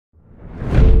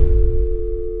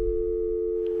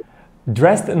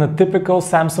Dressed in a typical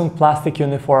Samsung plastic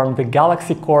uniform, the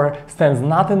Galaxy Core stands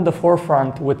not in the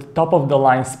forefront with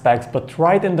top-of-the-line specs, but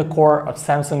right in the core of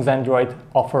Samsung's Android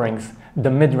offerings,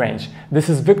 the mid-range. This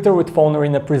is Victor with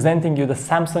PhoneArena presenting you the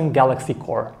Samsung Galaxy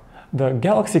Core. The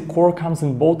Galaxy Core comes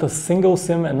in both a single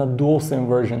SIM and a dual SIM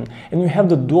version, and we have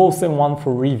the dual SIM one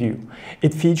for review.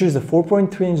 It features a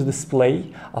 4.3-inch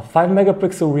display, a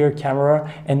 5-megapixel rear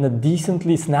camera, and a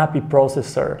decently snappy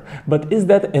processor. But is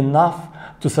that enough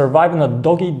to survive in a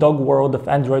dog-eat-dog world of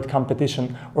Android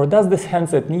competition, or does this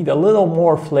handset need a little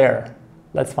more flair?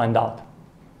 Let's find out.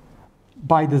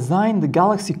 By design, the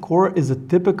Galaxy Core is a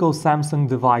typical Samsung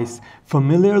device,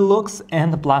 familiar looks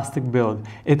and a plastic build.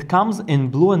 It comes in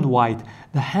blue and white.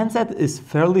 The handset is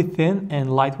fairly thin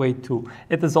and lightweight too.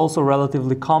 It is also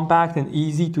relatively compact and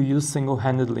easy to use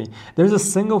single-handedly. There's a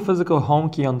single physical home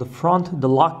key on the front, the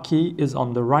lock key is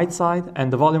on the right side,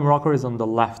 and the volume rocker is on the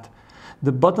left.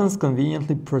 The buttons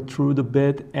conveniently protrude a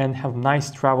bit and have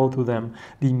nice travel to them.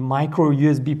 The micro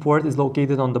USB port is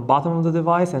located on the bottom of the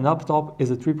device, and up top is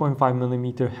a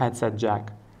 3.5mm headset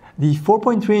jack. The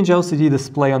 4.3-inch LCD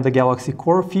display on the Galaxy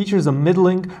Core features a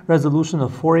middling resolution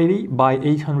of 480 by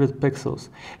 800 pixels.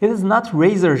 It is not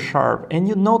razor sharp, and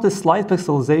you notice slight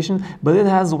pixelization, but it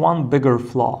has one bigger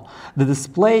flaw. The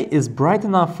display is bright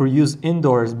enough for use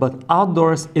indoors, but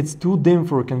outdoors it's too dim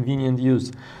for convenient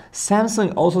use.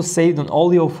 Samsung also saved an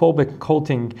oleophobic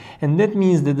coating, and that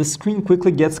means that the screen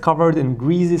quickly gets covered in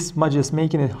greasy smudges,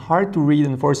 making it hard to read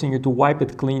and forcing you to wipe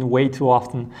it clean way too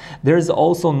often. There is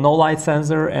also no light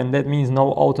sensor, and that means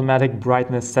no automatic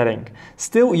brightness setting.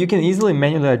 Still, you can easily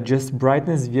manually adjust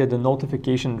brightness via the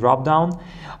notification drop-down.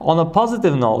 On a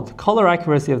positive note, color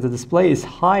accuracy of the display is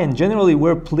high, and generally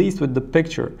we're pleased with the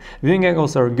picture. Viewing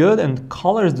angles are good, and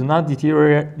colors do not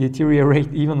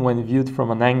deteriorate even when viewed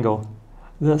from an angle.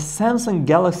 The Samsung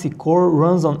Galaxy Core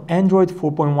runs on Android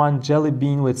 4.1 Jelly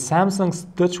Bean with Samsung's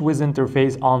TouchWiz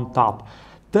interface on top.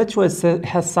 TouchWiz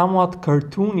has somewhat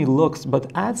cartoony looks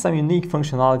but adds some unique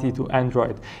functionality to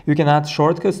Android. You can add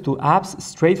shortcuts to apps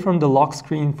straight from the lock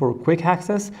screen for quick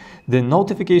access. The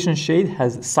notification shade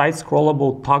has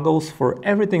side-scrollable toggles for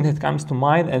everything that comes to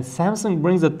mind, and Samsung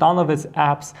brings a ton of its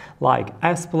apps like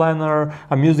S Planner,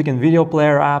 a music and video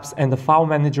player apps, and the file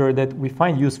manager that we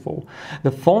find useful.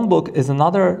 The phone book is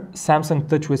another Samsung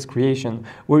TouchWiz creation,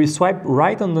 where you swipe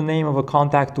right on the name of a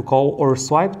contact to call or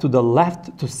swipe to the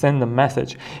left to send a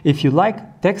message. If you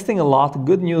like texting a lot,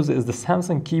 good news is the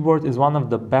Samsung keyboard is one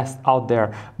of the best out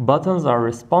there. Buttons are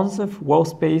responsive,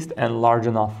 well-spaced, and large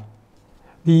enough.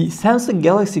 The Samsung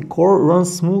Galaxy Core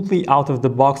runs smoothly out of the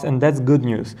box, and that's good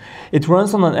news. It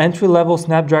runs on an entry-level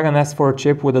Snapdragon S4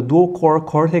 chip with a dual-core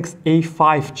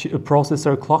Cortex-A5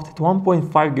 processor clocked at 1.5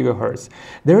 GHz.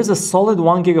 There is a solid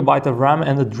 1 GB of RAM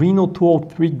and Adreno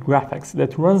 203 graphics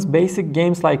that runs basic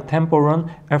games like Tempo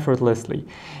Run effortlessly.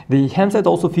 The handset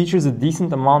also features a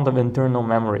decent amount of internal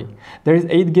memory. There is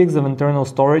 8 GB of internal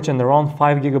storage, and around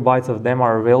 5 GB of them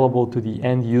are available to the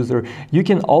end user. You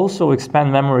can also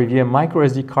expand memory via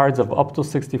microSD cards of up to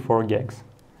 64 gigs.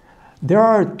 There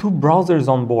are two browsers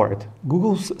on board,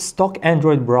 Google's stock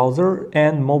Android browser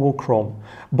and Mobile Chrome.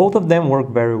 Both of them work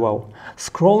very well.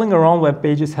 Scrolling around web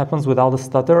pages happens without a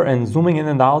stutter, and zooming in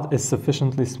and out is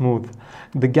sufficiently smooth.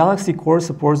 The Galaxy Core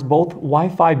supports both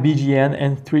Wi-Fi, BGN,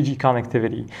 and 3G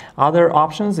connectivity. Other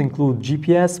options include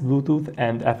GPS, Bluetooth,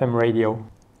 and FM radio.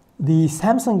 The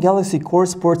Samsung Galaxy Core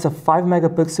sports a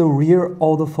 5-megapixel rear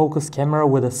autofocus camera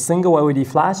with a single LED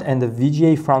flash and a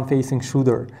VGA front-facing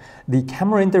shooter. The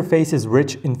camera interface is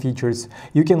rich in features.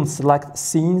 You can select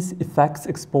scenes, effects,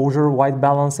 exposure, white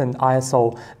balance, and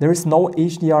ISO. There is no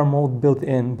HDR mode built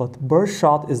in, but burst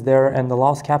shot is there and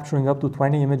allows capturing up to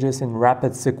 20 images in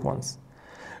rapid sequence.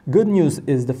 Good news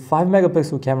is the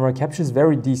 5-megapixel camera captures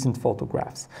very decent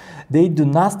photographs. They do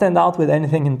not stand out with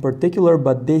anything in particular,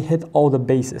 but they hit all the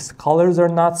bases. Colors are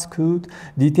not skewed,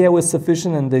 detail is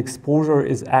sufficient, and the exposure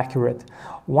is accurate.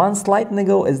 One slight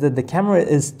niggle is that the camera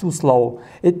is too slow.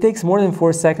 It takes more than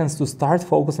 4 seconds to start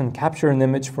focus and capture an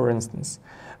image, for instance.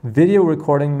 Video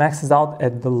recording maxes out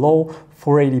at the low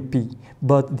 480p,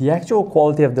 but the actual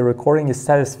quality of the recording is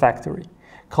satisfactory.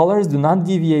 Colors do not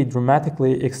deviate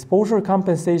dramatically, exposure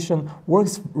compensation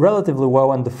works relatively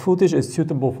well, and the footage is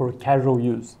suitable for casual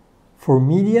use. For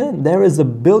media, there is a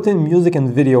built-in music and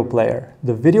video player.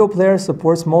 The video player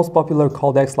supports most popular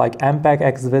codecs like MPEG,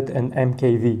 XVID, and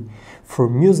MKV. For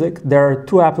music, there are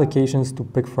two applications to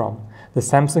pick from: the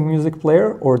Samsung Music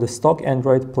Player or the stock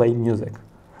Android Play Music.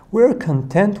 We're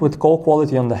content with call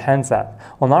quality on the handset.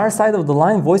 On our side of the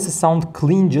line, voices sound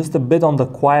clean, just a bit on the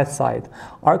quiet side.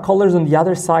 Our callers on the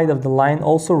other side of the line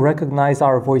also recognize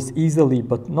our voice easily,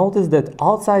 but notice that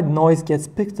outside noise gets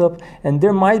picked up and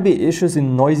there might be issues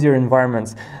in noisier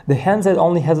environments. The handset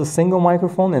only has a single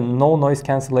microphone and no noise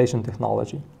cancellation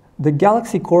technology. The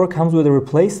Galaxy Core comes with a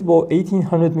replaceable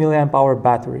 1800 mAh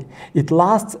battery. It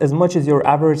lasts as much as your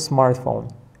average smartphone,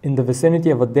 in the vicinity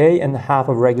of a day and a half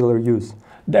of regular use.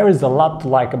 There is a lot to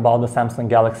like about the Samsung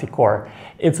Galaxy Core.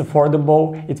 It's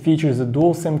affordable, it features a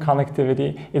dual SIM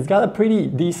connectivity, it's got a pretty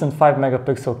decent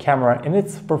 5-megapixel camera, and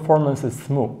its performance is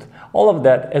smooth. All of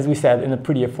that, as we said, in a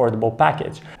pretty affordable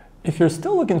package. If you're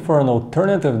still looking for an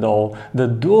alternative though, the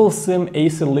dual SIM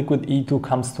Acer Liquid E2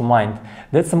 comes to mind.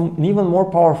 That's an even more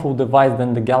powerful device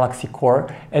than the Galaxy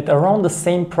Core at around the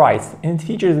same price, and it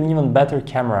features an even better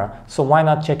camera, so why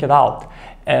not check it out?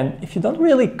 And if you don't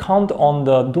really count on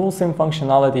the dual SIM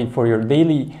functionality for your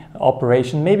daily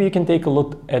operation, maybe you can take a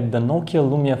look at the Nokia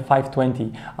Lumia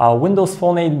 520, a Windows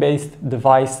Phone 8 based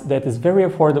device that is very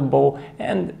affordable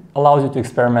and allows you to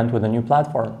experiment with a new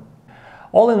platform.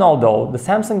 All in all though, the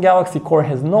Samsung Galaxy Core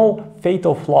has no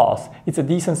fatal flaws. It's a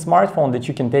decent smartphone that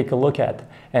you can take a look at.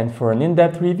 And for an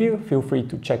in-depth review, feel free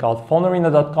to check out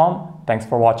PhoneArena.com. Thanks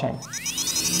for watching.